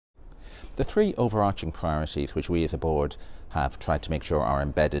The three overarching priorities which we as a board have tried to make sure are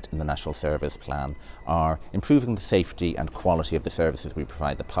embedded in the National Service Plan are improving the safety and quality of the services we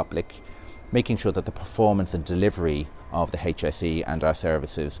provide the public, making sure that the performance and delivery of the HSE and our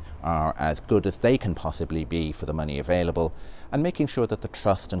services are as good as they can possibly be for the money available, and making sure that the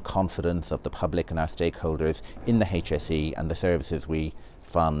trust and confidence of the public and our stakeholders in the HSE and the services we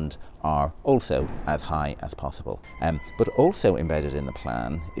fund are also as high as possible. But also embedded in the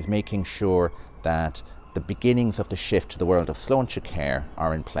plan is making sure that the beginnings of the shift to the world of sláinte care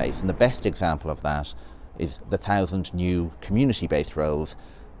are in place, and the best example of that is the 1,000 new community-based roles,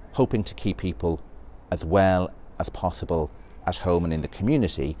 hoping to keep people as well as possible at home and in the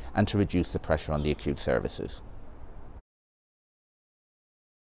community, and to reduce the pressure on the acute services.